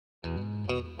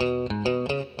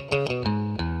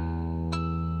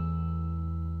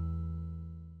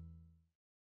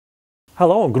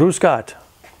Hello, Grüß Gott.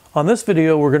 On this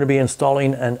video we're going to be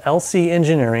installing an LC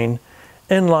Engineering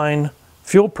inline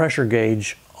fuel pressure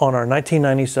gauge on our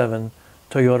 1997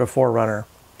 Toyota 4Runner.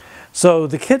 So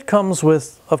the kit comes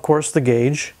with, of course, the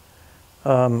gauge,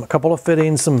 a couple of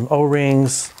fittings, some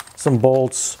O-rings, some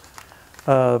bolts,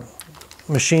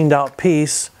 machined out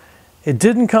piece. It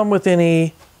didn't come with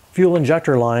any fuel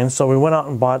injector line, so we went out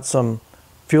and bought some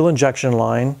fuel injection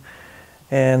line.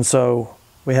 And so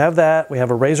we have that. We have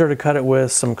a razor to cut it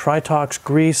with, some Krytox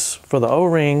grease for the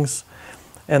O-rings,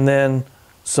 and then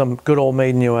some good old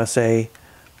Made in USA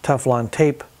Teflon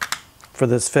tape for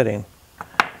this fitting.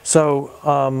 So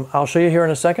I'll show you here in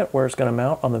a second where it's going to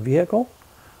mount on the vehicle.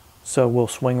 So we'll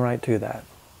swing right to that.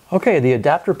 Okay, the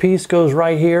adapter piece goes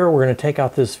right here. We're going to take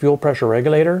out this fuel pressure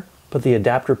regulator, put the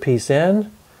adapter piece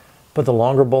in, put the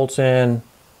longer bolts in,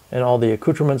 and all the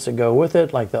accoutrements that go with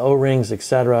it, like the O-rings,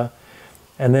 etc.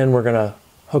 And then we're going to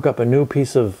hook up a new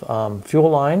piece of fuel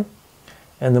line,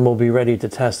 and then we'll be ready to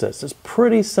test this. It's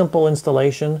pretty simple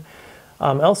installation.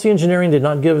 LC Engineering did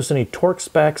not give us any torque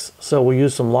specs, so we'll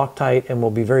use some Loctite and we'll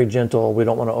be very gentle. We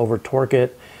don't want to over torque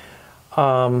it.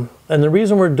 And the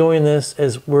reason we're doing this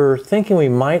is we're thinking we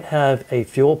might have a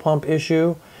fuel pump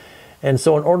issue. And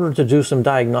so in order to do some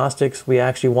diagnostics, we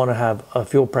actually want to have a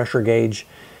fuel pressure gauge,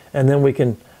 and then we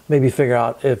can maybe figure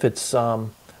out if it's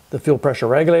the fuel pressure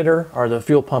regulator or the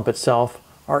fuel pump itself,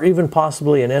 or even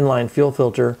possibly an inline fuel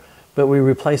filter, but we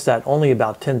replaced that only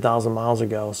about 10,000 miles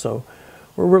ago. So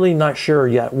we're really not sure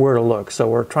yet where to look. So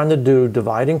we're trying to do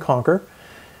divide and conquer.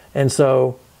 And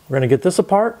so we're going to get this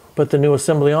apart, put the new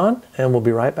assembly on, and we'll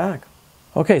be right back.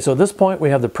 Okay, so at this point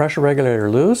we have the pressure regulator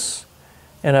loose,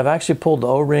 and I've actually pulled the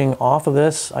O-ring off of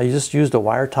this. I just used a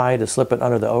wire tie to slip it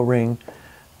under the O-ring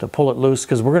to pull it loose,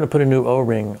 because we're going to put a new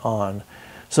O-ring on.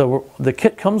 So the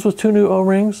kit comes with two new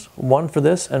O-rings, one for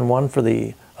this and one for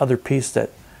the other piece that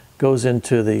goes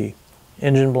into the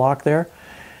engine block there.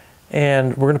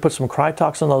 And we're going to put some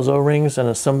Krytox on those O-rings and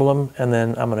assemble them, and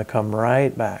then I'm going to come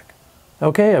right back.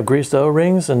 Okay, I've greased the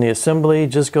O-rings, and the assembly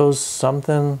just goes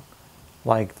something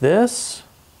like this.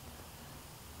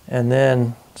 And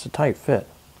then it's a tight fit.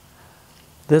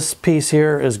 This piece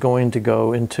here is going to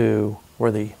go into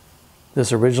where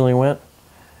this originally went,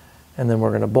 and then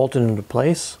we're going to bolt it into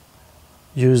place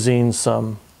using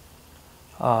some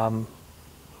thread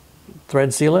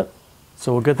sealant.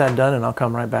 So we'll get that done and I'll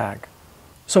come right back.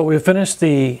 So we finished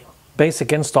the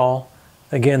basic install.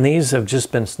 Again, these have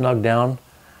just been snugged down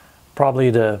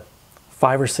probably to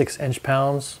 5 or 6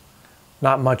 inch-pounds.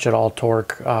 Not much at all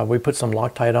torque. We put some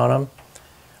Loctite on them.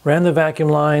 Ran the vacuum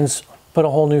lines, put a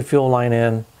whole new fuel line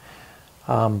in,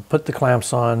 put the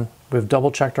clamps on. We've double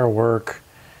checked our work,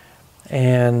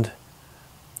 and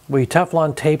we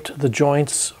Teflon taped the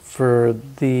joints for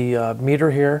the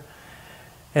meter here.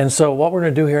 And so what we're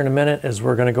going to do here in a minute is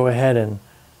we're going to go ahead and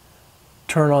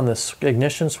turn on this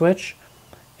ignition switch,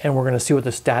 and we're going to see what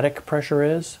the static pressure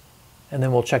is, and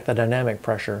then we'll check the dynamic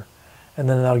pressure, and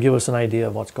then that'll give us an idea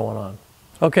of what's going on.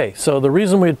 Okay, so the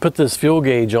reason we had put this fuel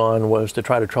gauge on was to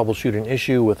try to troubleshoot an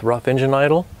issue with rough engine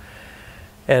idle.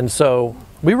 And so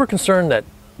we were concerned that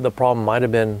the problem might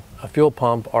have been a fuel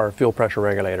pump or a fuel pressure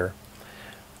regulator.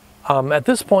 At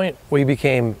this point, we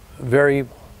became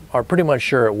pretty much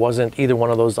sure it wasn't either one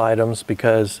of those items,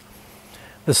 because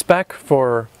the spec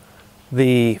for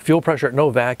the fuel pressure at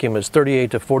no vacuum is 38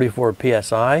 to 44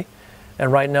 psi,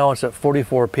 and right now it's at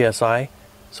 44 psi,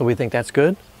 so we think that's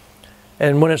good.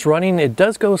 And when it's running, it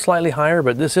does go slightly higher,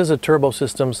 but this is a turbo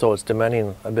system, so it's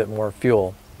demanding a bit more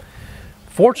fuel.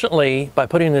 Fortunately, by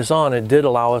putting this on, it did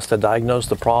allow us to diagnose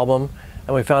the problem,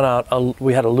 and we found out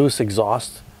we had a loose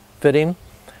exhaust fitting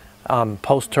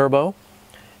post-turbo,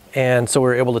 and so we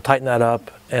were able to tighten that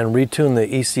up and retune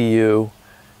the ECU,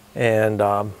 and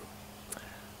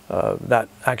that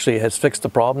actually has fixed the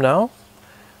problem now.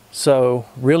 So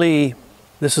really,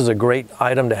 this is a great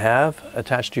item to have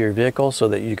attached to your vehicle so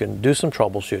that you can do some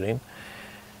troubleshooting.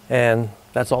 And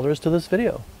that's all there is to this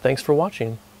video. Thanks for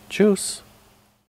watching. Tschüss.